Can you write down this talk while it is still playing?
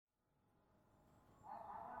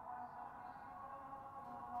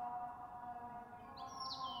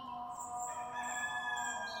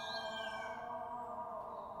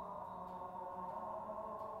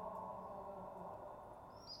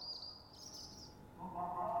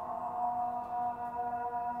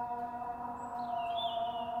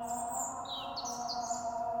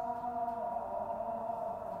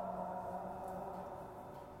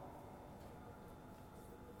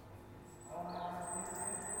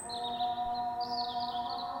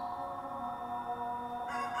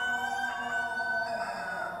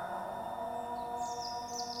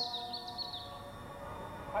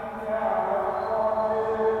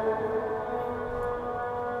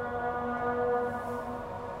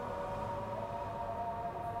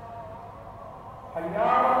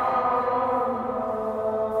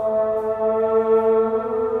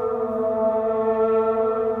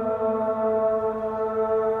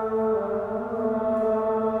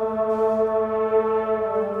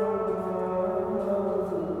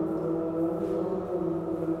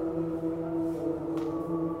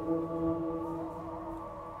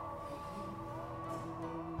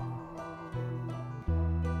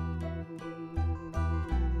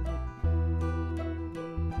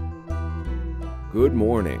Good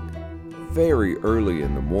morning, very early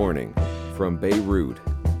in the morning, from Beirut.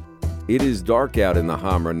 It is dark out in the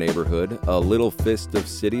Hamra neighborhood, a little fist of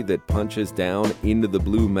city that punches down into the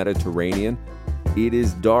blue Mediterranean. It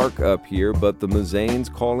is dark up here, but the muezzin's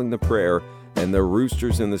calling the prayer, and the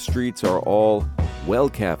roosters in the streets are all well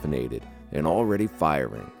caffeinated and already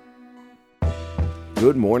firing.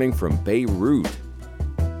 Good morning from Beirut.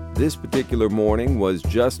 This particular morning was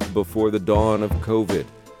just before the dawn of COVID,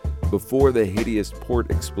 before the hideous port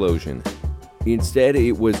explosion. Instead,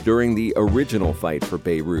 it was during the original fight for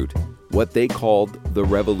Beirut, what they called the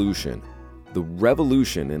revolution. The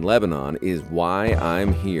revolution in Lebanon is why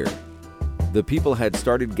I'm here. The people had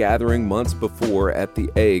started gathering months before at the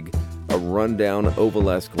Egg, a rundown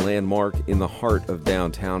Obelisque landmark in the heart of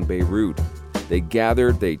downtown Beirut. They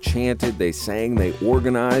gathered, they chanted, they sang, they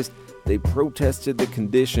organized, they protested the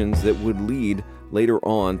conditions that would lead later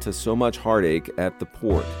on to so much heartache at the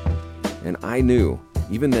port. And I knew,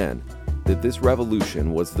 even then, that this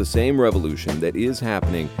revolution was the same revolution that is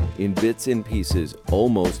happening in bits and pieces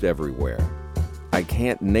almost everywhere. I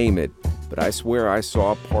can't name it, but I swear I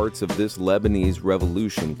saw parts of this Lebanese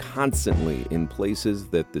revolution constantly in places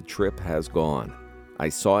that the trip has gone. I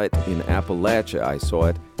saw it in Appalachia, I saw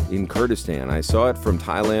it in Kurdistan, I saw it from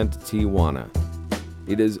Thailand to Tijuana.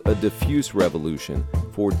 It is a diffuse revolution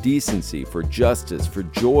for decency, for justice, for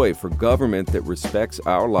joy, for government that respects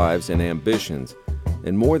our lives and ambitions.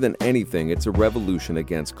 And more than anything, it's a revolution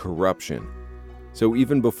against corruption. So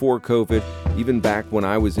even before COVID, even back when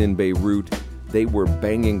I was in Beirut, they were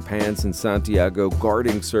banging pans in Santiago,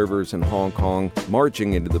 guarding servers in Hong Kong,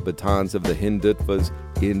 marching into the batons of the Hindutvas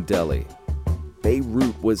in Delhi.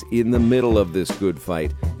 Beirut was in the middle of this good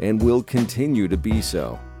fight and will continue to be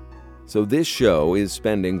so. So this show is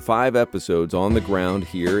spending 5 episodes on the ground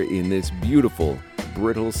here in this beautiful,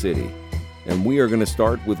 brittle city. And we are going to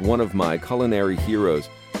start with one of my culinary heroes,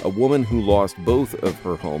 a woman who lost both of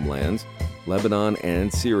her homelands, Lebanon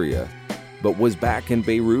and Syria, but was back in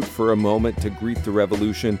Beirut for a moment to greet the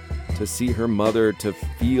revolution, to see her mother, to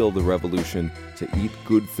feel the revolution, to eat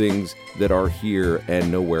good things that are here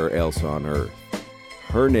and nowhere else on earth.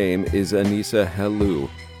 Her name is Anissa Helou,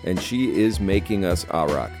 and she is making us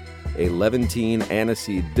arak, a Levantine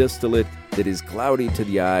aniseed distillate that is cloudy to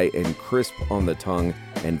the eye and crisp on the tongue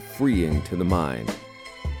and freeing to the mind.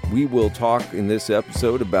 We will talk in this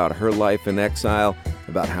episode about her life in exile,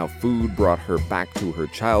 about how food brought her back to her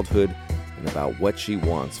childhood, and about what she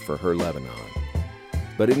wants for her Lebanon.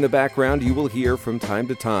 But in the background, you will hear from time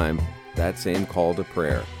to time that same call to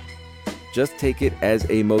prayer. Just take it as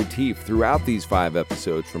a motif throughout these 5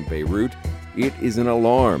 episodes from Beirut. It is an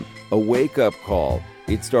alarm, a wake-up call.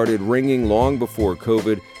 It started ringing long before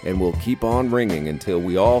COVID and will keep on ringing until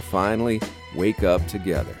we all finally wake up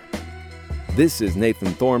together. This is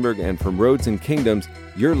Nathan Thornburg, and from Roads and Kingdoms,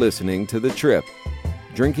 you're listening to The Trip,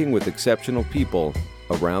 drinking with exceptional people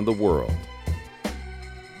around the world.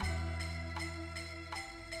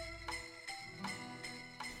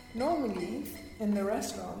 Normally, in the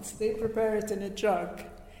restaurants, they prepare it in a jug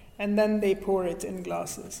and then they pour it in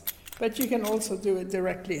glasses. But you can also do it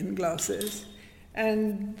directly in glasses.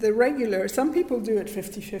 And some people do it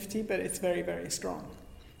 50-50, but it's very, very strong.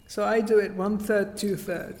 So I do it 1/3,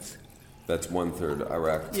 2/3. That's 1/3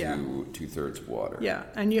 arak to 2/3 water. Yeah,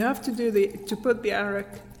 and you have to put the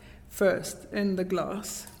arak first in the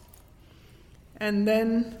glass, and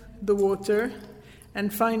then the water,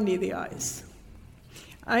 and finally the ice.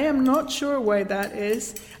 I am not sure why that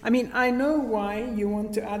is. I mean, I know why you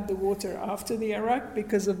want to add the water after the arak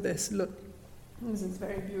because of this. Look, this is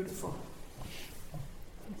very beautiful.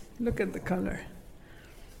 Look at the color.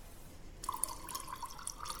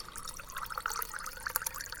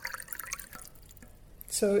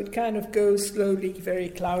 So it kind of goes slowly, very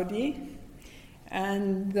cloudy.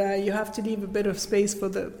 And you have to leave a bit of space for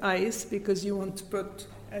the ice because you want to put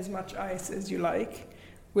as much ice as you like,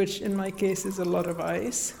 which in my case is a lot of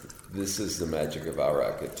ice. This is the magic of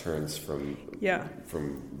arak. It turns from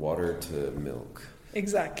water to milk.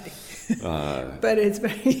 Exactly. But it's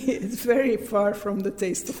very far from the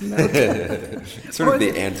taste of milk. Sort of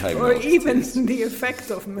the anti-milk or even taste. The effect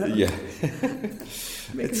of milk. Yeah.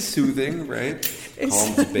 It's soothing, right?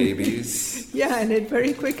 Calms babies. Yeah, and it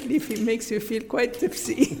very quickly makes you feel quite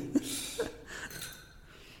tipsy.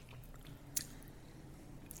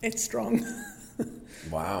 It's strong.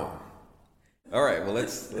 Wow. All right, well,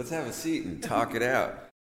 let's have a seat and talk it out.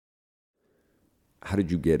 How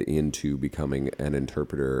did you get into becoming an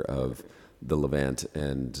interpreter of the Levant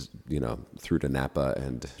and, through to Napa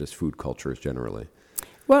and just food cultures generally?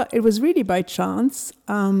 Well, it was really by chance.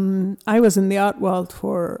 I was in the art world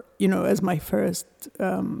for, as my first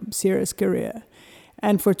serious career.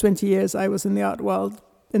 And for 20 years, I was in the art world.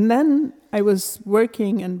 And then I was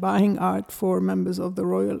working and buying art for members of the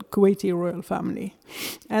Kuwaiti royal family.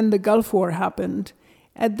 And the Gulf War happened.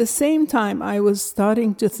 At the same time, I was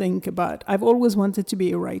starting to think about, I've always wanted to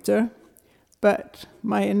be a writer, but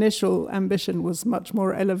my initial ambition was much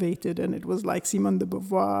more elevated, and it was like Simone de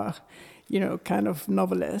Beauvoir, kind of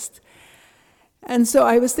novelist. And so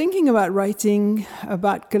I was thinking about writing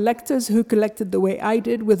about collectors who collected the way I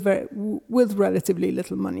did with relatively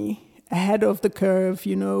little money, ahead of the curve,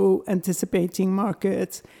 anticipating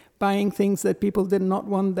markets, buying things that people did not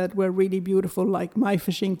want that were really beautiful, like my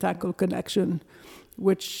fishing tackle collection,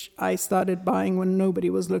 which I started buying when nobody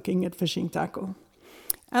was looking at fishing tackle.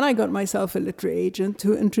 And I got myself a literary agent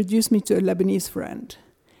who introduced me to a Lebanese friend.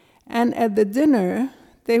 And at the dinner,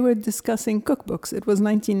 they were discussing cookbooks. It was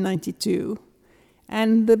 1992,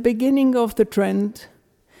 and the beginning of the trend.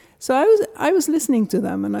 So I was listening to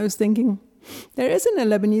them, and I was thinking, there isn't a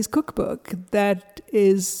Lebanese cookbook that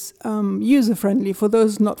is user-friendly for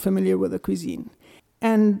those not familiar with the cuisine.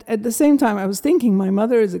 And at the same time, I was thinking my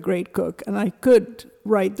mother is a great cook, and I could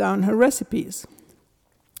write down her recipes.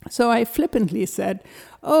 So I flippantly said,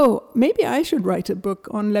 maybe I should write a book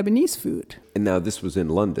on Lebanese food. And now this was in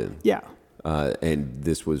London. Yeah. And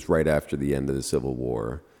this was right after the end of the Civil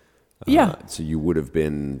War. Yeah. So you would have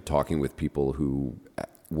been talking with people who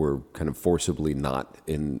were kind of forcibly not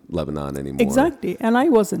in Lebanon anymore. Exactly. And I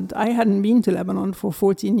wasn't. I hadn't been to Lebanon for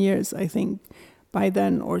 14 years, I think, by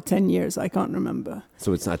then, or 10 years, I can't remember.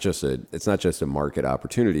 So it's not just a market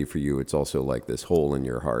opportunity for you, it's also like this hole in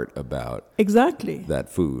your heart about exactly that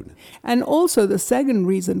food. And also the second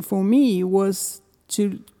reason for me was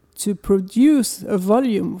to produce a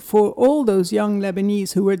volume for all those young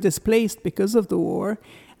Lebanese who were displaced because of the war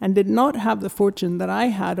and did not have the fortune that I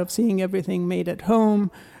had of seeing everything made at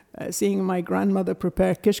home, seeing my grandmother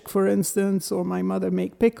prepare kishk, for instance, or my mother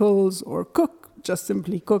make pickles, or just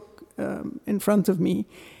simply cook in front of me,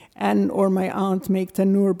 or my aunt make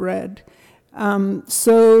tandoor bread.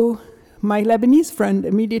 So my Lebanese friend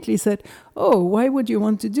immediately said, why would you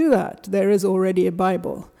want to do that? There is already a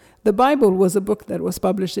Bible. The Bible was a book that was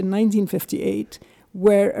published in 1958,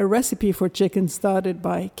 where a recipe for chicken started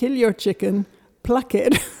by kill your chicken, pluck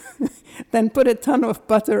it, then put a ton of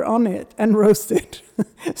butter on it and roast it.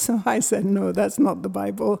 So I said, no, that's not the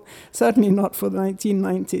Bible, certainly not for the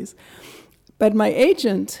 1990s. But my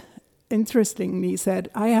agent, interestingly, said,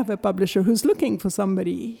 I have a publisher who's looking for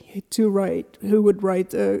somebody who would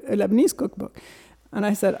write a Lebanese cookbook. And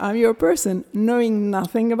I said, I'm your person, knowing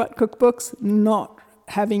nothing about cookbooks, not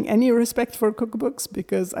having any respect for cookbooks,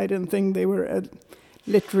 because I didn't think they were a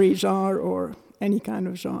literary genre or any kind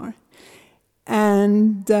of genre.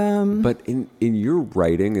 And but in your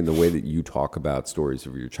writing and the way that you talk about stories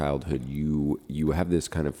of your childhood, you have this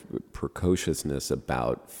kind of precociousness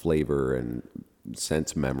about flavor and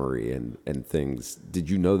sense memory and things. Did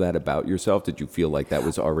you know that about yourself? Did you feel like that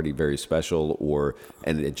was already very special,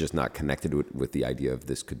 and it just not connected with the idea of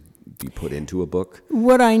this could be put into a book?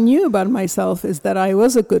 What I knew about myself is that I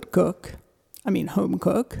was a good cook, home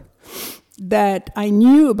cook, that I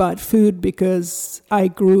knew about food because I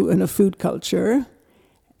grew in a food culture,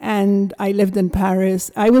 and I lived in Paris.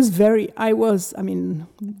 To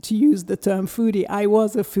use the term foodie, I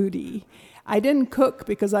was a foodie. I didn't cook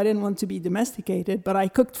because I didn't want to be domesticated, but I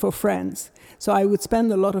cooked for friends. So I would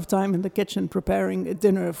spend a lot of time in the kitchen preparing a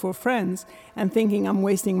dinner for friends and thinking I'm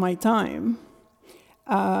wasting my time.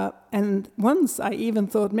 And once I even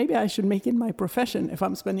thought maybe I should make it my profession if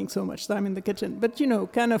I'm spending so much time in the kitchen, but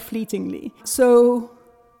kind of fleetingly. So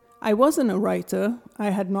I wasn't a writer. I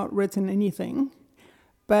had not written anything,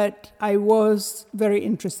 but I was very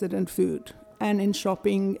interested in food and in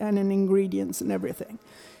shopping and in ingredients and everything.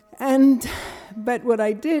 But what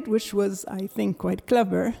I did, which was, I think, quite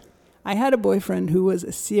clever, I had a boyfriend who was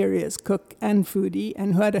a serious cook and foodie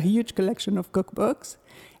and who had a huge collection of cookbooks.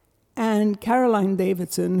 And Caroline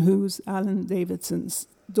Davidson, who's Alan Davidson's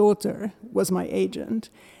daughter, was my agent.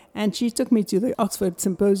 And she took me to the Oxford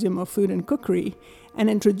Symposium of Food and Cookery and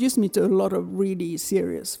introduced me to a lot of really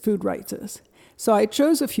serious food writers. So I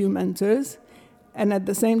chose a few mentors. And at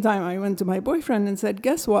the same time, I went to my boyfriend and said,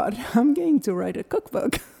 guess what? I'm going to write a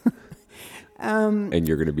cookbook. And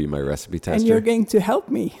you're going to be my recipe tester? And you're going to help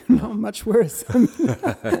me. No, much worse.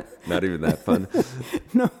 Not even that fun.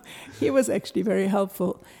 No, he was actually very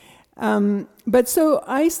helpful. But so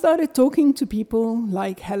I started talking to people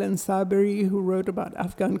like Helen Saberi, who wrote about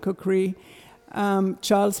Afghan cookery,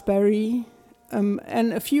 Charles Perry,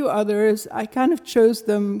 and a few others. I kind of chose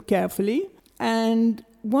them carefully. And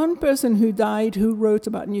one person who died who wrote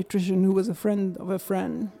about nutrition, who was a friend of a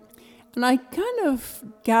friend. And I kind of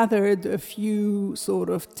gathered a few sort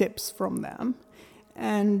of tips from them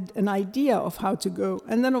and an idea of how to go.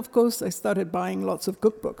 And then, of course, I started buying lots of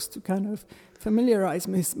cookbooks to kind of familiarize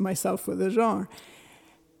myself with the genre.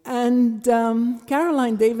 And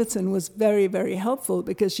Caroline Davidson was very, very helpful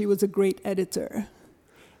because she was a great editor.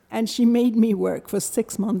 And she made me work for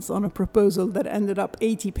 6 months on a proposal that ended up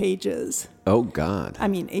 80 pages. Oh, God. I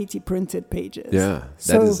mean, 80 printed pages. Yeah,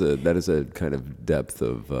 that is a kind of depth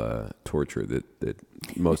of torture that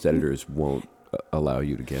most editors won't allow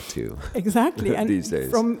you to get to. Exactly. And these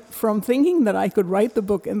days. From thinking that I could write the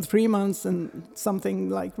book in 3 months and something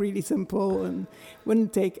like really simple and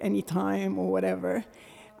wouldn't take any time or whatever,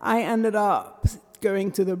 I ended up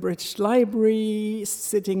going to the British Library,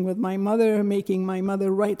 sitting with my mother, making my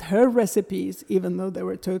mother write her recipes, even though they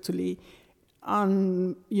were totally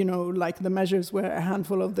like the measures were a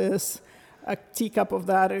handful of this, a teacup of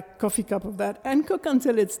that, a coffee cup of that, and cook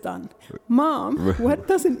until it's done. Mom, what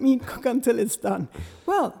does it mean cook until it's done?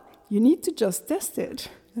 Well, you need to just test it.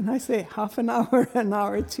 And I say half an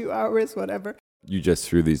hour, 2 hours, whatever. You just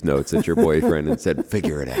threw these notes at your boyfriend and said,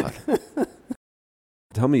 figure it out.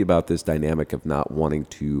 Tell me about this dynamic of not wanting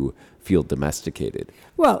to feel domesticated.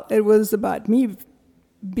 Well, it was about me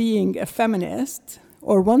being a feminist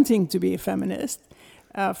or wanting to be a feminist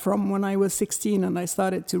from when I was 16 and I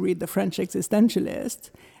started to read the French existentialist,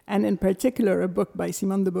 and in particular a book by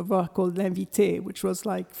Simone de Beauvoir called L'Invité, which was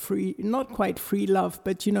like free, not quite free love,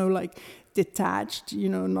 but, like detached,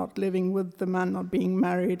 not living with the man, not being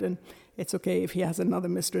married, and it's okay if he has another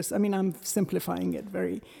mistress. I mean, I'm simplifying it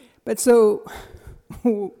very. But so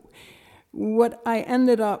what I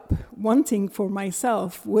ended up wanting for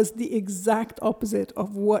myself was the exact opposite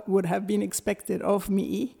of what would have been expected of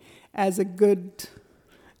me as a good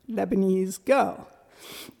Lebanese girl.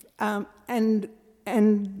 And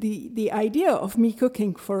the idea of me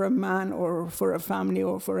cooking for a man or for a family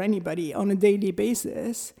or for anybody on a daily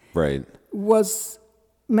basis was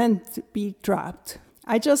meant to be trapped.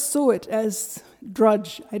 I just saw it as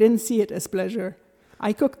drudge. I didn't see it as pleasure.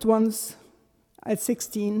 I cooked once at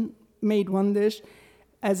 16, made one dish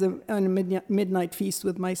as on a midnight feast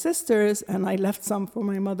with my sisters, and I left some for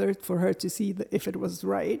my mother for her to see if it was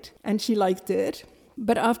right, and she liked it.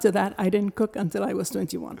 But after that, I didn't cook until I was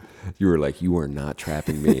 21. You were like, you are not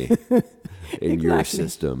trapping me in your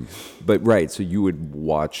system. But so you would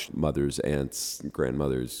watch mothers, aunts,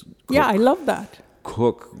 grandmothers cook. Yeah, I love that.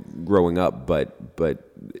 Cook growing up, but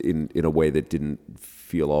in a way that didn't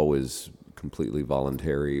feel always completely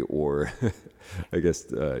voluntary, or I guess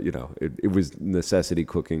it was necessity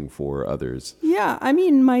cooking for others. Yeah, I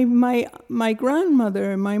mean my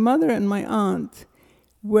grandmother, my mother, and my aunt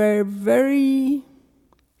were very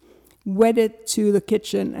wedded to the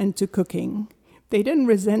kitchen and to cooking. They didn't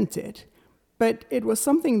resent it, but it was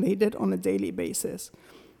something they did on a daily basis.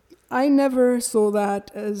 I never saw that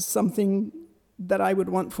as something that I would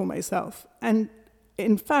want for myself, and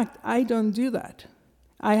in fact, I don't do that.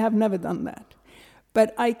 I have never done that.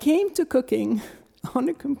 But I came to cooking on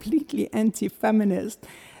a completely anti-feminist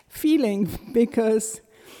feeling because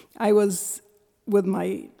I was with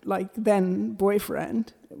my then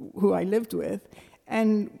boyfriend who I lived with.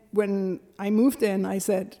 And when I moved in, I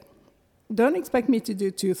said, don't expect me to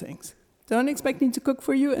do two things. Don't expect me to cook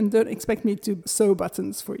for you and don't expect me to sew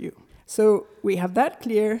buttons for you. So we have that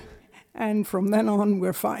clear, and from then on,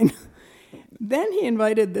 we're fine. Then he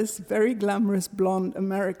invited this very glamorous blonde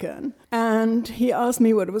American, and he asked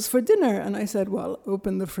me what it was for dinner. And I said, well,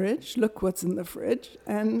 open the fridge, look what's in the fridge,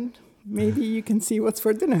 and maybe you can see what's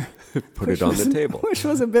for dinner. Put it on the table. Which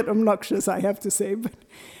was a bit obnoxious, I have to say. But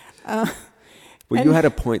well, you had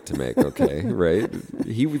a point to make, okay, right?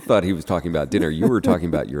 He thought he was talking about dinner. You were talking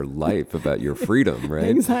about your life, about your freedom, right?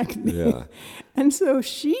 Exactly. Yeah. And so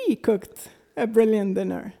she cooked a brilliant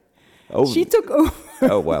dinner. Oh, she took over.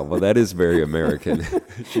 Oh, wow. Well, that is very American.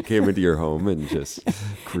 She came into your home and just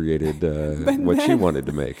created what she wanted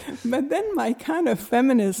to make. But then my kind of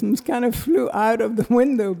feminism kind of flew out of the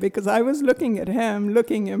window because I was looking at him,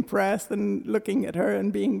 looking impressed, and looking at her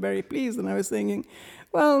and being very pleased. And I was thinking,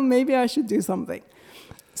 well, maybe I should do something.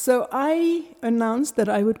 So I announced that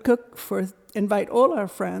I would invite all our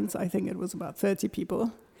friends, I think it was about 30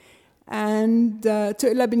 people, and to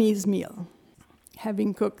a Lebanese meal,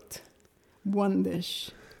 having cooked one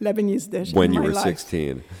Lebanese dish. When you were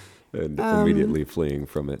 16 and immediately fleeing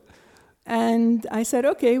from it. And I said,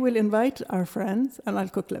 okay, we'll invite our friends and I'll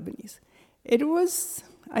cook Lebanese.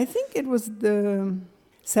 I think it was the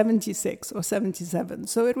 76 or 77.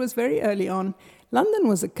 So it was very early on. London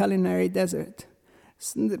was a culinary desert.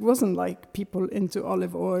 It wasn't like people into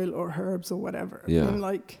olive oil or herbs or whatever. Yeah.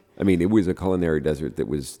 I mean, it was a culinary desert that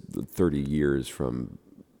was 30 years from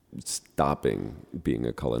stopping being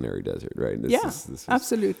a culinary desert, right? This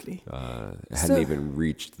absolutely. Hadn't even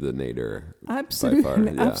reached the nadir. Absolutely, by far.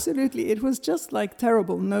 Yeah. Absolutely. It was just like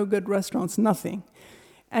terrible. No good restaurants, nothing.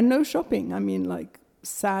 And no shopping. I mean, like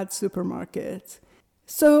sad supermarkets.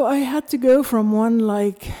 So I had to go from one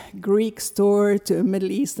like Greek store to a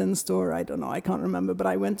Middle Eastern store. I don't know, I can't remember, but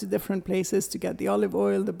I went to different places to get the olive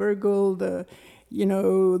oil, the burgle, the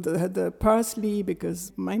parsley,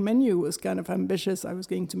 because my menu was kind of ambitious. I was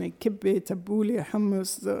going to make kibbeh, tabbouleh,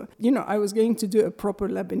 hummus. I was going to do a proper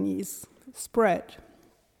Lebanese spread.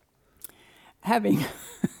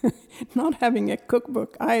 Not having a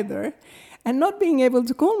cookbook either. And not being able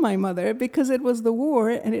to call my mother because it was the war,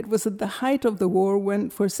 and it was at the height of the war when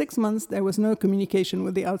for 6 months there was no communication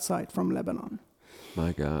with the outside from Lebanon.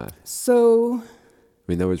 My God. So... I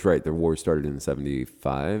mean, that was right. The war started in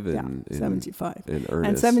 75. 75. In earnest.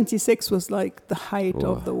 And 76 was like the height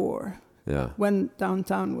of the war. Yeah. When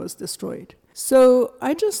downtown was destroyed. So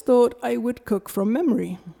I just thought I would cook from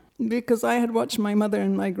memory because I had watched my mother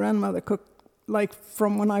and my grandmother cook like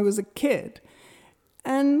from when I was a kid.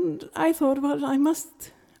 And I thought, well, I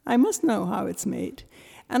must know how it's made.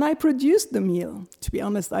 And I produced the meal. To be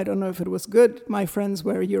honest, I don't know if it was good. My friends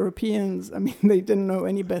were Europeans. I mean, they didn't know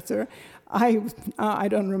any better. I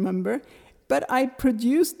don't remember. But I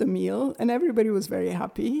produced the meal, and everybody was very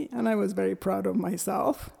happy, and I was very proud of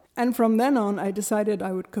myself. And from then on, I decided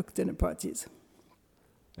I would cook dinner parties.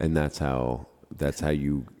 And that's how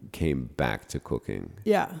you came back to cooking.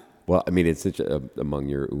 Yeah. Well, I mean, it's such among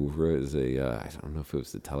your oeuvre is I don't know if it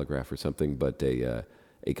was the Telegraph or something, but a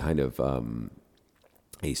kind of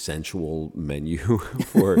a sensual menu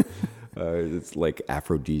for it's like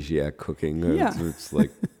aphrodisiac cooking. Yeah. It's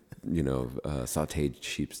like sautéed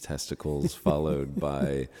sheep's testicles followed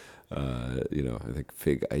by I think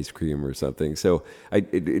fig ice cream or something. So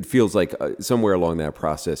it feels like somewhere along that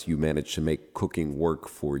process you managed to make cooking work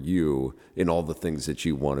for you in all the things that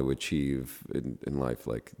you want to achieve in life.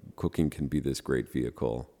 Like cooking can be this great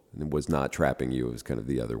vehicle, and it was not trapping you. It was kind of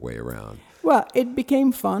the other way around. Well, it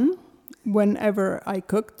became fun whenever I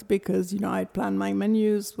cooked because, I'd plan my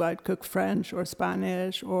menus. I'd cook French or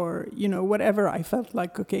Spanish or, whatever I felt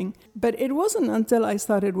like cooking. But it wasn't until I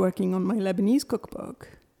started working on my Lebanese cookbook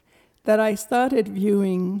that I started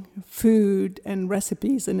viewing food and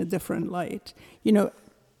recipes in a different light.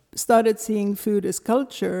 Started seeing food as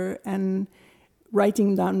culture and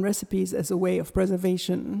writing down recipes as a way of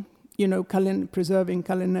preservation, preserving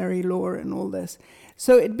culinary lore and all this.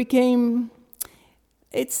 So it became,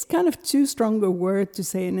 it's kind of too strong a word to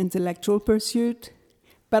say an intellectual pursuit,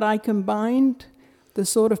 but I combined the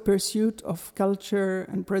sort of pursuit of culture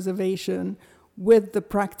and preservation with the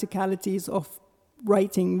practicalities of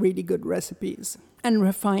writing really good recipes and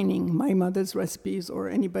refining my mother's recipes or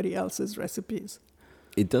anybody else's recipes.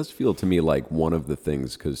 It does feel to me like one of the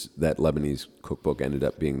things, because that Lebanese cookbook ended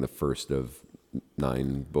up being the first of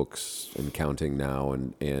 9 books and counting now,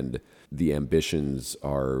 and the ambitions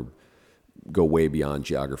go way beyond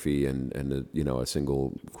geography and a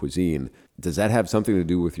single cuisine. Does that have something to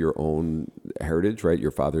do with your own heritage, right?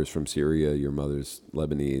 Your father's from Syria, your mother's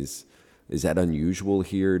Lebanese. Is that unusual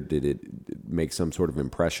here? Did it make some sort of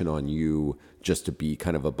impression on you just to be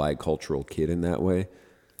kind of a bicultural kid in that way?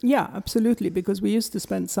 Yeah, absolutely, because we used to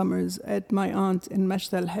spend summers at my aunt in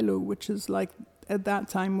Masht al-Helu, which is like, at that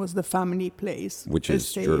time, was the family place. Which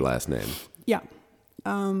is your last name. Yeah.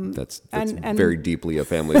 That's very deeply a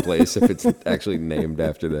family place if it's actually named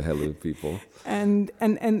after the Helu people. And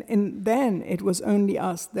then it was only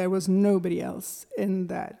us. There was nobody else in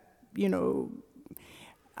that,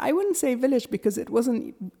 I wouldn't say village because it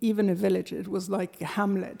wasn't even a village. It was like a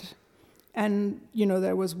hamlet. And,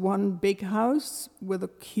 there was one big house with a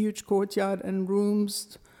huge courtyard and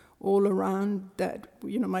rooms all around that,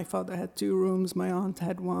 my father had 2 rooms, my aunt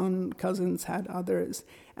had 1, cousins had others.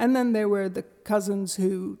 And then there were the cousins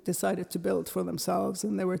who decided to build for themselves,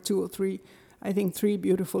 and there were 2 or 3, I think 3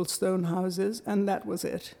 beautiful stone houses, and that was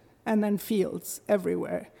it. And then fields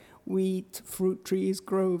everywhere, wheat, fruit trees,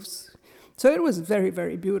 groves. So it was very,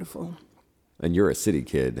 very beautiful. And you're a city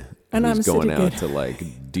kid and who's going out to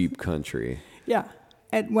like deep country. Yeah.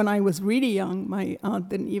 And when I was really young, my aunt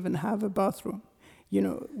didn't even have a bathroom.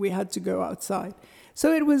 We had to go outside.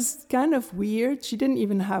 So it was kind of weird. She didn't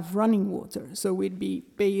even have running water. So we'd be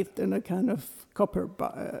bathed in a kind of copper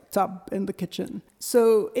tub in the kitchen.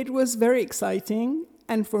 So it was very exciting.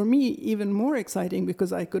 And for me, even more exciting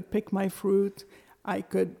because I could pick my fruit. I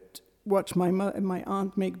could watch my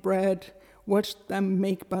aunt make bread, watched them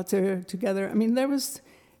make butter together. I mean, there was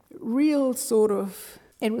real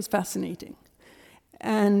it was fascinating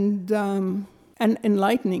and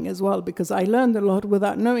enlightening as well, because I learned a lot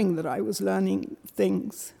without knowing that I was learning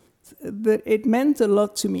things. That it meant a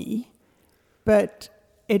lot to me, but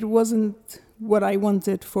it wasn't what I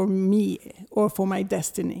wanted for me or for my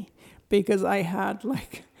destiny, because I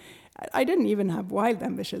didn't even have wild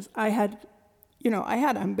ambitions. I had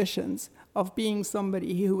ambitions of being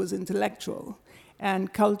somebody who was intellectual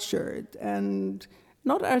and cultured and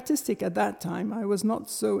not artistic at that time. I was not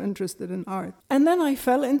so interested in art. And then I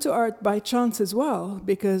fell into art by chance as well,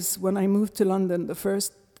 because when I moved to London, the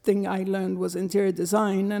first thing I learned was interior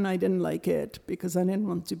design, and I didn't like it because I didn't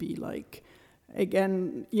want to be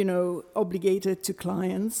obligated to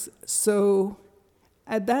clients. So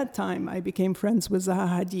at that time, I became friends with Zaha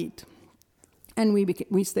Hadid. And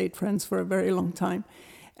we stayed friends for a very long time.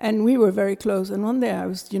 And we were very close. And one day I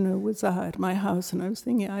was, with Zaha at my house, and I was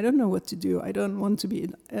thinking, I don't know what to do. I don't want to be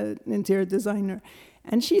an interior designer.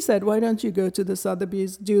 And she said, why don't you go to the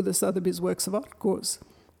Sotheby's, do the Sotheby's Works of Art course?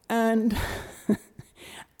 And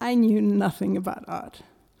I knew nothing about art.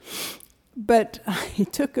 But I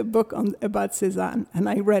took a book about Cézanne, and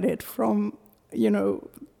I read it from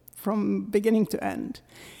beginning to end.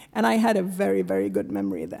 And I had a very, very good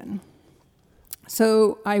memory then.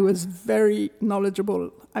 So I was very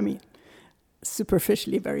knowledgeable,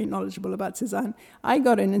 superficially very knowledgeable about Cézanne. I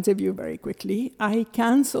got an interview very quickly. I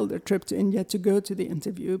canceled a trip to India to go to the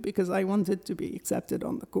interview because I wanted to be accepted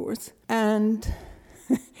on the course. And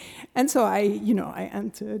so I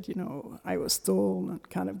entered, I was tall and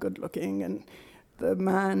kind of good looking, and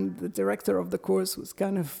the director of the course was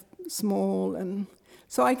kind of small, and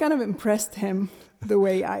so I kind of impressed him the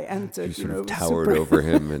way I entered. You sort of towered over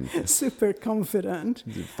him and super confident.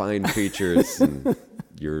 Fine features, and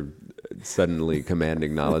your suddenly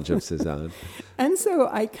commanding knowledge of Cézanne. And so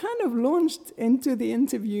I kind of launched into the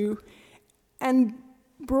interview and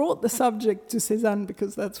brought the subject to Cézanne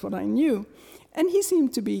because that's what I knew. And he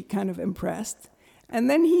seemed to be kind of impressed. And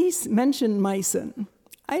then he mentioned Meissen.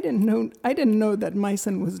 I didn't know that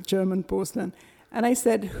Meissen was German porcelain. And I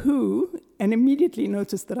said, who? And immediately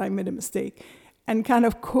noticed that I made a mistake and kind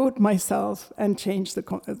of caught myself and changed the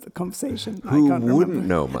conversation. Who wouldn't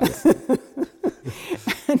know Meissen?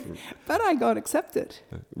 But I got accepted.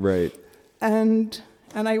 Right. And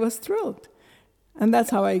I was thrilled. And that's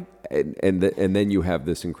how I... And then you have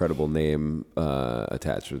this incredible name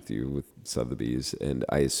attached with you, with Sotheby's. And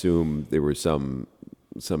I assume there were some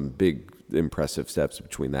big, impressive steps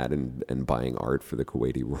between that and buying art for the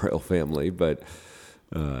Kuwaiti royal family. But...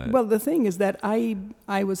 Well, the thing is that I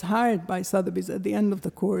was hired by Sotheby's at the end of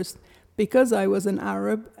the course because I was an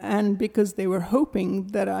Arab and because they were hoping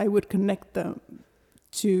that I would connect them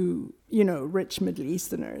to, rich Middle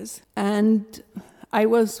Easterners. And I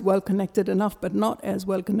was well connected enough, but not as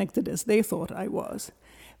well connected as they thought I was.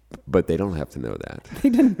 But they don't have to know that. They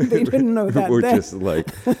didn't know that. We're just like,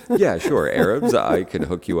 yeah, sure, Arabs, I can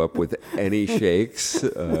hook you up with any sheikhs,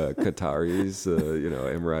 Qataris,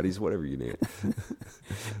 Emiratis, whatever you need.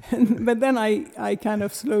 But then I kind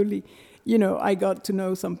of slowly, I got to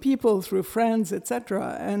know some people through friends,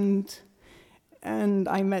 etc. And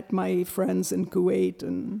I met my friends in Kuwait,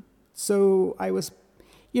 and so I was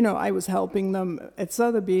helping them at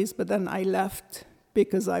Sotheby's, but then I left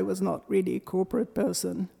because I was not really a corporate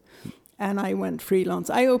person. And I went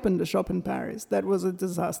freelance. I opened a shop in Paris. That was a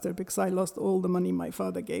disaster because I lost all the money my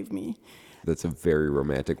father gave me. That's a very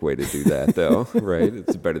romantic way to do that, though, right?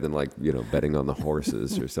 It's better than betting on the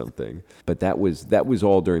horses or something. But that was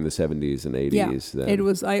all during the 70s and 80s. Yeah, then. It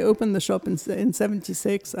was. I opened the shop in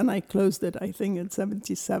 76 and I closed it, I think, in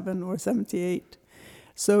 77 or 78.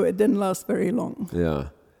 So it didn't last very long. Yeah.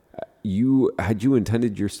 Had you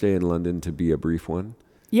intended your stay in London to be a brief one?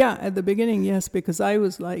 Yeah, at the beginning, yes, because I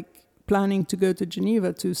was planning to go to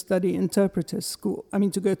Geneva to study interpreter school.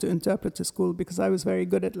 To go to interpreter school because I was very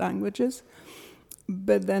good at languages.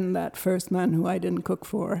 But then that first man who I didn't cook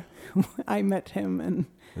for, I met him and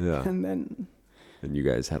then... And you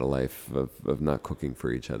guys had a life of not cooking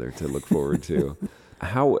for each other to look forward to.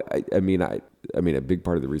 A big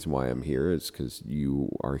part of the reason why I'm here is because you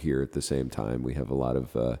are here at the same time. We have a lot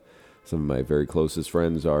of... some of my very closest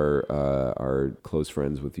friends are close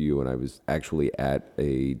friends with you, and I was actually at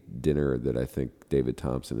a dinner that I think David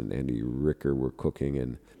Thompson and Andy Ricker were cooking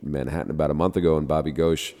in Manhattan about a month ago, and Bobby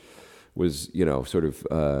Ghosh was, sort of,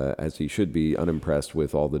 as he should be, unimpressed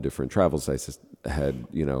with all the different travel sites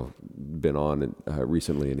had, been on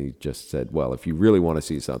recently. And he just said, well, if you really want to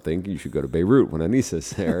see something, you should go to Beirut when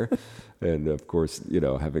Anissa's there. And of course,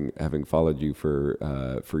 having followed you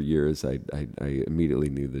for years, I immediately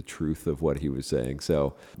knew the truth of what he was saying.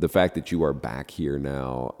 So the fact that you are back here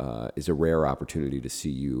now is a rare opportunity to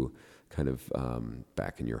see you kind of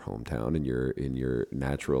back in your hometown, in your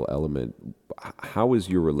natural element. How is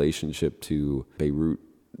your relationship to Beirut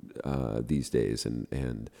these days,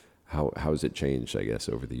 and how has it changed, I guess,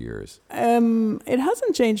 over the years? It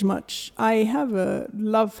hasn't changed much. I have a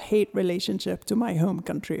love-hate relationship to my home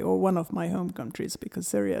country, or one of my home countries, because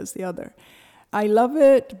Syria is the other. I love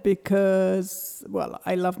it because, well,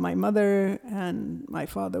 I love my mother and my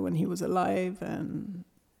father when he was alive, and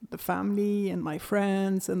the family and my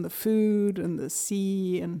friends and the food and the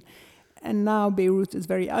sea, and now Beirut is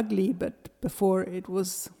very ugly, but before it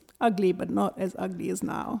was ugly, but not as ugly as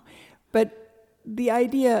now. But the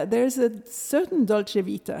idea, there's a certain dolce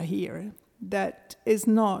vita here that is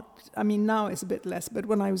not, now it's a bit less, but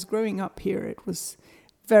when I was growing up here, it was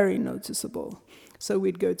very noticeable. So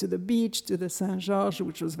we'd go to the beach, to the Saint-Georges,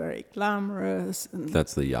 which was very glamorous. And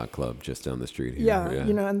that's the yacht club just down the street here. Yeah,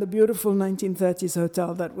 and the beautiful 1930s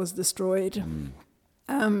hotel that was destroyed.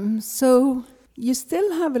 So you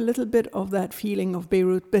still have a little bit of that feeling of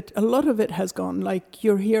Beirut, but a lot of it has gone. Like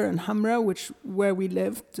you're here in Hamra, where we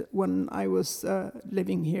lived when I was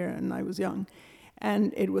living here and I was young.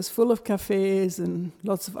 And it was full of cafes and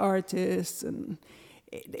lots of artists. And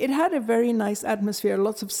it had a very nice atmosphere,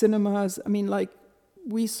 lots of cinemas.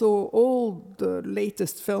 We saw all the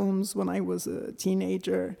latest films when I was a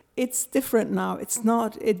teenager. It's different now. It's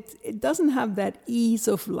not, it doesn't have that ease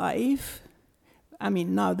of life.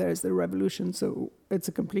 Now there's the revolution, so it's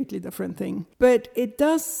a completely different thing. But it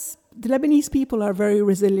does, the Lebanese people are very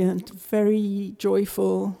resilient, very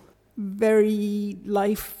joyful, very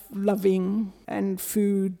life-loving, and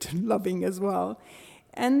food-loving as well.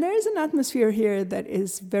 And there's an atmosphere here that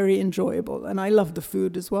is very enjoyable. And I love the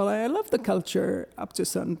food as well. I love the culture up to a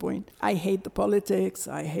certain point. I hate the politics.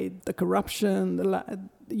 I hate the corruption,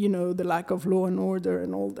 the lack of law and order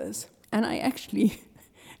and all this. And I actually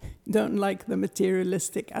don't like the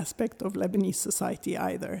materialistic aspect of Lebanese society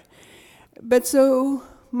either. But so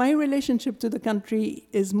my relationship to the country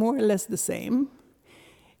is more or less the same.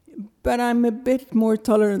 But I'm a bit more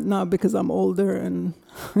tolerant now because I'm older, and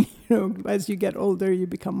as you get older, you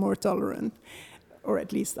become more tolerant, or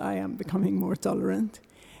at least I am becoming more tolerant.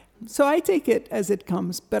 So I take it as it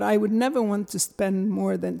comes, but I would never want to spend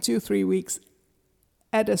more than 2-3 weeks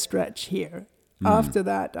at a stretch here. After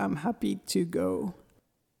that, I'm happy to go.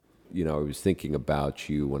 I was thinking about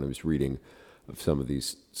you when I was reading of some of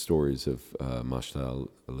these stories of Mashtal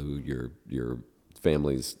Alu, your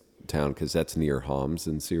family's town, because that's near Homs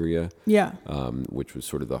in Syria. Yeah. Which was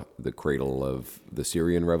sort of the cradle of the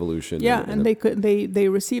Syrian revolution. Yeah, and they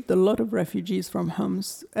received a lot of refugees from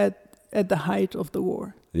Homs at the height of the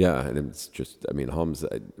war. Yeah, and it's just, Homs,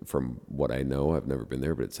 from what I know, I've never been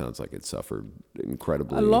there, but it sounds like it suffered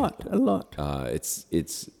incredibly. A lot.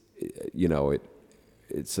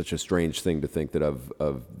 It's such a strange thing to think that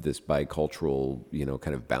of this bicultural,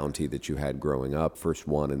 kind of bounty that you had growing up. First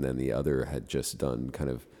one and then the other had just done kind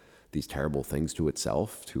of these terrible things to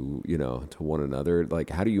itself, to one another. Like,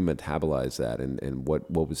 how do you metabolize that? And what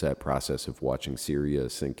was that process of watching Syria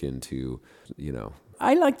sink into,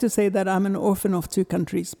 I like to say that I'm an orphan of two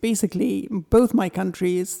countries. Basically, both my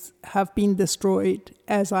countries have been destroyed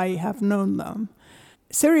as I have known them.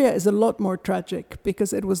 Syria is a lot more tragic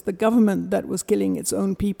because it was the government that was killing its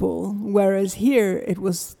own people, whereas here it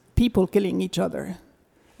was people killing each other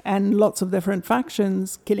and lots of different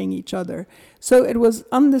factions killing each other. So it was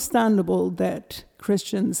understandable that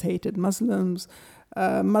Christians hated Muslims,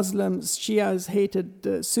 Shias hated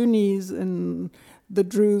the Sunnis, and the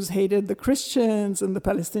Druze hated the Christians, and the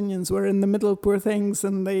Palestinians were in the middle, poor things,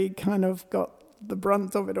 and they kind of got the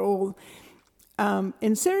brunt of it all.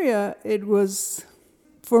 In Syria,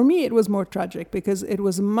 for me, it was more tragic because it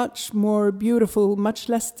was a much more beautiful, much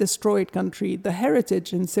less destroyed country. The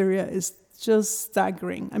heritage in Syria is just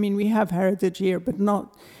staggering. We have heritage here, but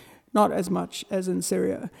not as much as in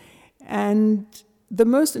Syria. And the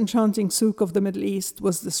most enchanting souk of the Middle East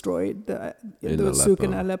was destroyed, the souk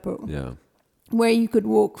in Aleppo, yeah, where you could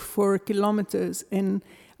walk for kilometers in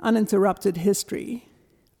uninterrupted history.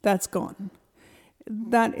 That's gone.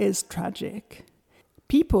 That is tragic.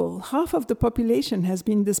 People, half of the population has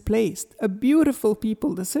been displaced. A beautiful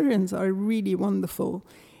people. The Syrians are really wonderful.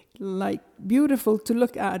 Beautiful to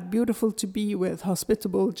look at, beautiful to be with,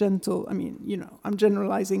 hospitable, gentle. I'm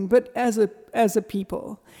generalizing, but as a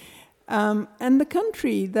people. And the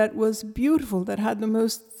country that was beautiful, that had the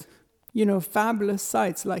most, fabulous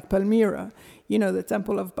sites like Palmyra, the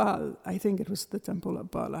Temple of Baal, I think it was the Temple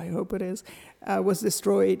of Baal, I hope it is, was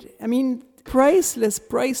destroyed. I mean,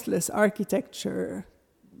 priceless architecture,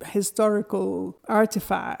 historical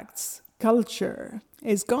artifacts, culture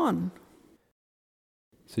is gone.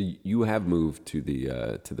 So you have moved to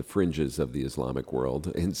the fringes of the Islamic world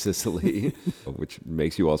in Sicily, which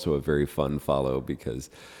makes you also a very fun follow, because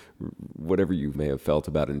whatever you may have felt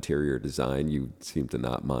about interior design, you seem to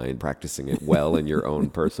not mind practicing it well in your own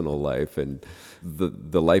personal life. And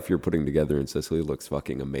the life you're putting together in Sicily looks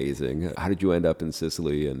fucking amazing. How did you end up in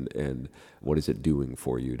Sicily, and what is it doing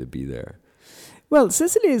for you to be there? Well,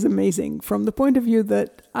 Sicily is amazing from the point of view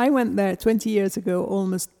that I went there 20 years ago,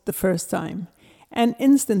 almost the first time. And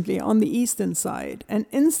instantly, on the eastern side, I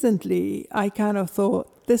kind of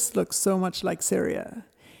thought, this looks so much like Syria.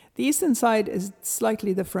 The eastern side is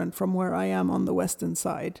slightly different from where I am on the western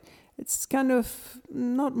side. It's kind of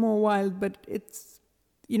not more wild, but it's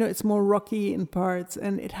more rocky in parts,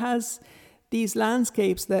 and it has these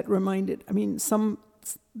landscapes that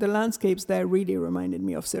the landscapes there really reminded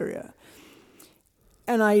me of Syria.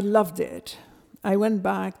 And I loved it. I went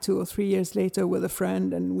back 2 or 3 years later with a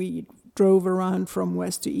friend, and we drove around from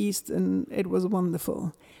west to east, and it was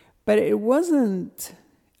wonderful. But it wasn't,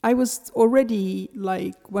 I was already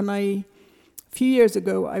a few years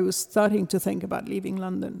ago, I was starting to think about leaving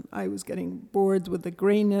London. I was getting bored with the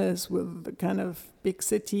grayness, with the kind of big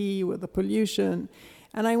city, with the pollution.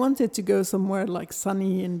 And I wanted to go somewhere like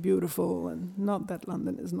sunny and beautiful, and not that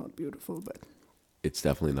London is not beautiful, but... It's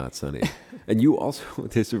definitely not sunny. And you also,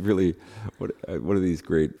 there's a really, one of these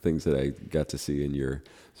great things that I got to see in your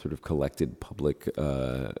sort of collected public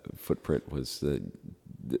footprint was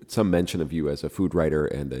some mention of you as a food writer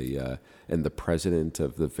and the president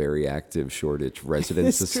of the very active Shoreditch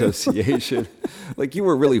Residents Association. Like, you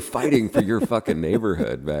were really fighting for your fucking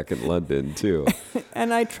neighborhood back in London too.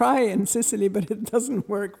 And I try in Sicily, but it doesn't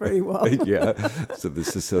work very well. Yeah. So the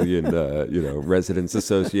Sicilian, Residents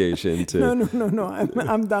Association. No.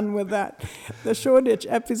 I'm done with that. The Shoreditch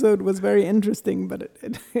episode was very interesting, but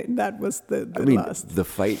that was the last. The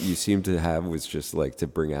fight you seemed to have was just like to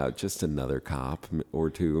bring out just another cop or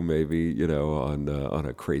two, maybe, on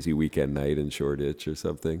a crazy weekend night in Shoreditch or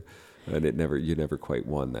something. And you never quite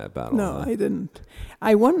won that battle. No, huh? I didn't.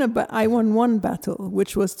 I won one battle,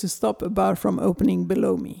 which was to stop a bar from opening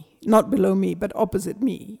below me. Not below me, but opposite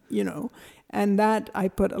me, And that I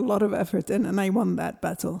put a lot of effort in, and I won that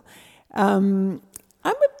battle. I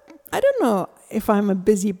don't know if I'm a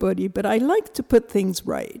busybody, but I like to put things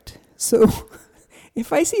right. So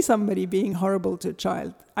if I see somebody being horrible to a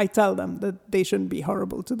child, I tell them that they shouldn't be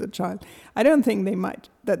horrible to the child. I don't think they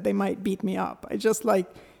might beat me up. I just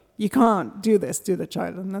you can't do this to the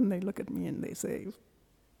child. And then they look at me and they say,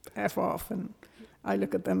 F off. And I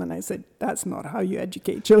look at them and I say, that's not how you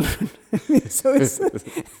educate children. So it's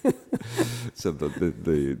so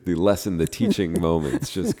the lesson, the teaching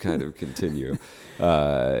moments just kind of continue.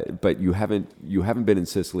 But you haven't been in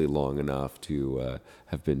Sicily long enough to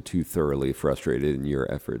have been too thoroughly frustrated in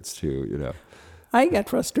your efforts to, I get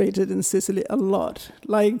frustrated in Sicily a lot.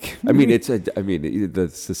 The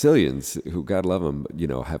Sicilians, who God love them,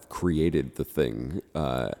 have created the thing,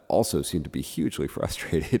 also seem to be hugely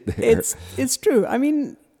frustrated there. It's true. I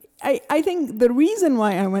think the reason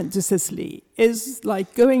why I went to Sicily is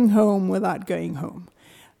like going home without going home.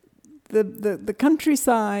 The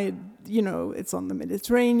countryside, it's on the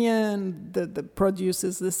Mediterranean, the produce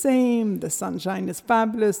is the same, the sunshine is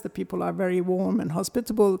fabulous, the people are very warm and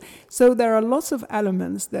hospitable. So there are lots of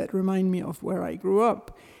elements that remind me of where I grew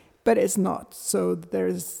up, but it's not. So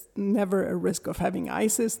there's never a risk of having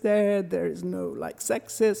ISIS there. There is no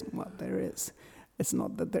sexism. Well, there is. It's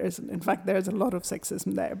not that there isn't. In fact, there's a lot of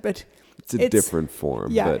sexism there, but it's a different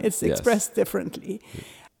form. Yeah, it's expressed differently. Yeah.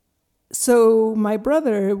 So my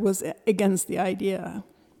brother was against the idea.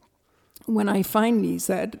 When I finally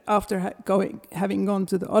said, after having gone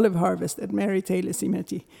to the olive harvest at Mary Taylor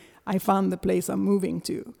Cimeti, I found the place I'm moving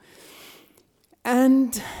to.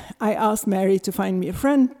 And I asked Mary to find me a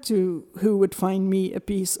friend who would find me a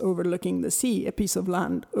piece overlooking the sea, a piece of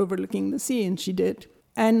land overlooking the sea, and she did.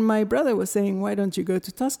 And my brother was saying, why don't you go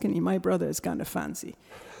to Tuscany? My brother is kind of fancy.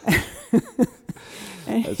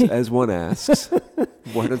 As one asks,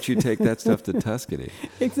 why don't you take that stuff to Tuscany?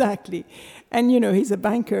 Exactly. And, he's a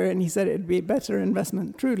banker, and he said it'd be a better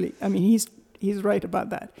investment, truly. He's right about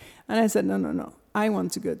that. And I said, no, I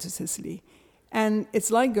want to go to Sicily. And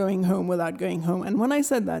it's like going home without going home. And when I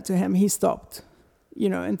said that to him, he stopped.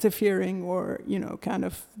 interfering or, kind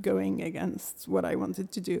of going against what I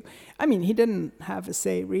wanted to do. I mean, he didn't have a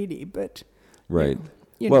say really, but... Right.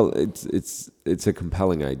 Well, it's a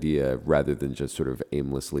compelling idea rather than just sort of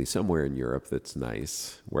aimlessly somewhere in Europe that's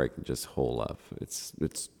nice where I can just hole up.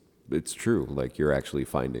 It's true. Like you're actually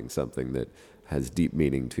finding something that has deep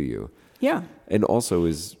meaning to you. Yeah. And also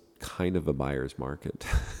is kind of a buyer's market.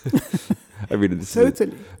 I mean,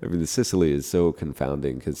 totally. Sicily is so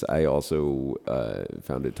confounding because I also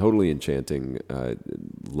found it totally enchanting.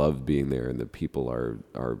 Loved being there, and the people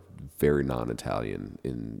are very non-Italian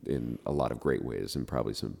in a lot of great ways, and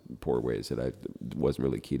probably some poor ways that I wasn't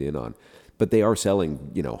really keyed in on. But they are selling,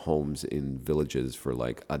 homes in villages for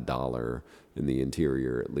like $1 in the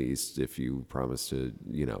interior, at least, if you promise to,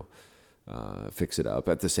 fix it up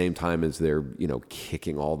at the same time as they're,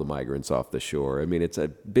 kicking all the migrants off the shore. I mean, it's a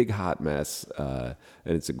big hot mess, and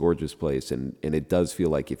it's a gorgeous place. And it does feel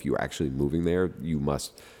like if you're actually moving there,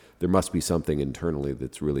 there must be something internally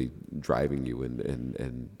that's really driving you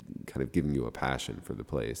and kind of giving you a passion for the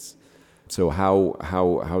place. So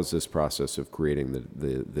how's this process of creating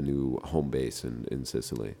the new home base in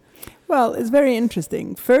Sicily? Well, it's very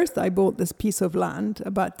interesting. First, I bought this piece of land,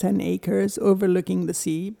 about 10 acres, overlooking the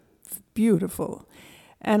sea. Beautiful.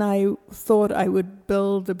 And I thought I would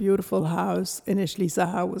build a beautiful house. Initially,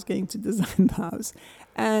 Zaha was going to design the house.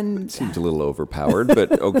 And it seems a little overpowered,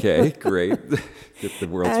 but okay, great. Get the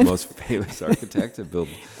world's most famous architect to build.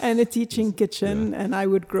 And a teaching kitchen, and I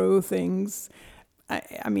would grow things.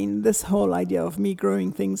 I mean, this whole idea of me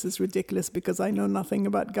growing things is ridiculous because I know nothing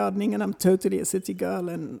about gardening and I'm totally a city girl.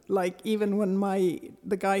 And like, even when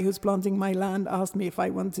the guy who's planting my land asked me if I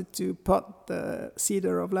wanted to pot the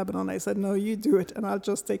cedar of Lebanon, I said, no, you do it and I'll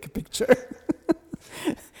just take a picture.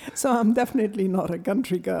 So I'm definitely not a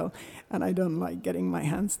country girl and I don't like getting my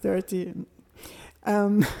hands dirty.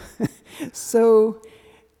 So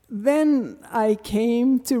then I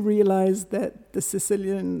came to realize that the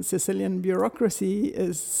Sicilian bureaucracy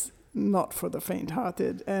is not for the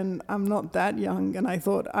faint-hearted, and I'm not that young, and I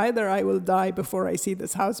thought either I will die before I see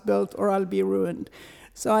this house built or I'll be ruined.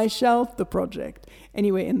 So I shelved the project.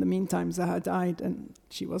 Anyway, in the meantime, Zaha died, and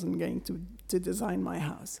she wasn't going to design my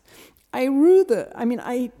house.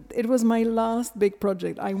 It was my last big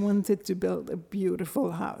project. I wanted to build a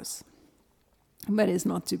beautiful house, but it's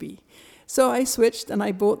not to be. So I switched and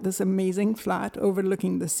I bought this amazing flat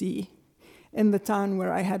overlooking the sea in the town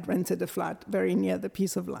where I had rented a flat very near the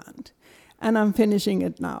piece of land. And I'm finishing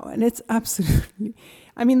it now. And it's absolutely,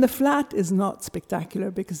 the flat is not spectacular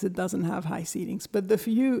because it doesn't have high ceilings, but the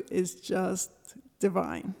view is just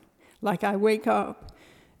divine. Like I wake up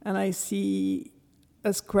and I see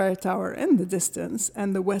a square tower in the distance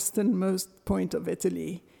and the westernmost point of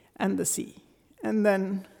Italy and the sea. And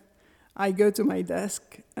then I go to my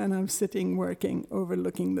desk and I'm sitting working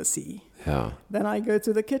overlooking the sea. Yeah. Then I go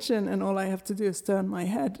to the kitchen and all I have to do is turn my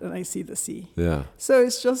head and I see the sea. Yeah. So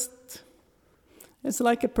it's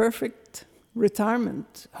like a perfect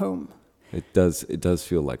retirement home. It does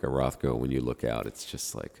feel like a Rothko when you look out. It's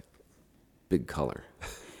just like big color.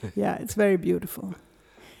 Yeah, it's very beautiful.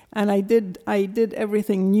 And I did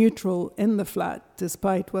everything neutral in the flat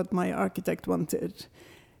despite what my architect wanted.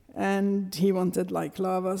 And he wanted like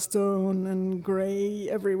lava stone and gray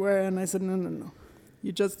everywhere. And I said, no.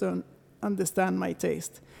 You just don't understand my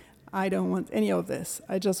taste. I don't want any of this.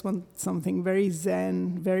 I just want something very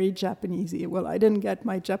Zen, very Japanesey. Well, I didn't get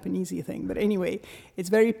my Japanesey thing. But anyway, it's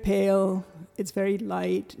very pale. It's very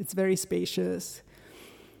light. It's very spacious.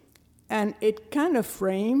 And it kind of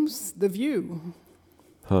frames the view,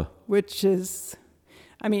 which is...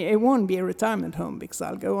 it won't be a retirement home because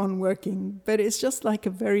I'll go on working, but it's just like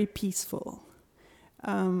a very peaceful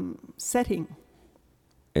setting.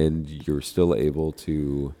 And you're still able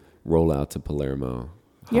to roll out to Palermo,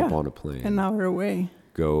 hop on a plane. An hour away.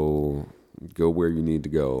 Go where you need to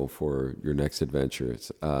go for your next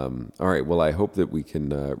adventures. All right, well, I hope that we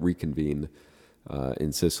can reconvene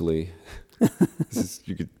in Sicily.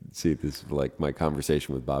 You could see this like my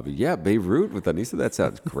conversation with Bobby. Yeah, Beirut with Anissa, that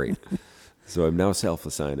sounds great. So I'm now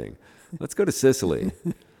self-assigning. Let's go to Sicily.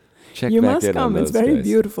 Check you back must in come. on those It's very guys.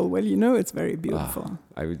 Beautiful. Well, it's very beautiful.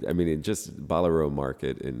 Just Ballarò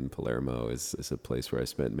Market in Palermo is a place where I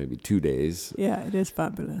spent maybe 2 days. Yeah, it is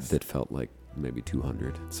fabulous. That felt like maybe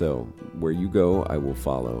 200. So where you go, I will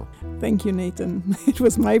follow. Thank you, Nathan. It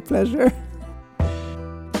was my pleasure.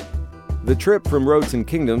 The Trip from Roads and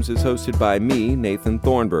Kingdoms is hosted by me, Nathan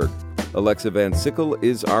Thornburg. Alexa Van Sickle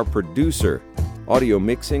is our producer. Audio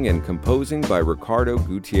mixing and composing by Ricardo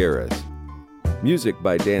Gutierrez. Music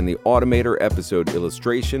by Dan the Automator, episode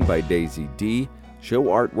illustration by Daisy D, show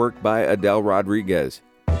artwork by Adele Rodriguez.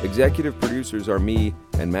 Executive producers are me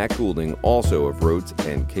and Matt Goulding, also of Roads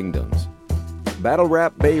and Kingdoms. Battle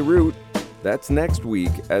Rap Beirut, that's next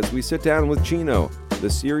week as we sit down with Chino, the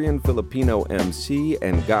Syrian-Filipino MC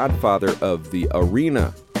and godfather of The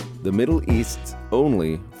Arena, the Middle East's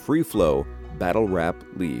only free-flow battle rap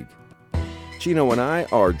league. Chino and I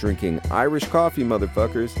are drinking Irish coffee,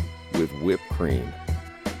 motherfuckers, with whipped cream.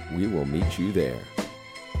 We will meet you there.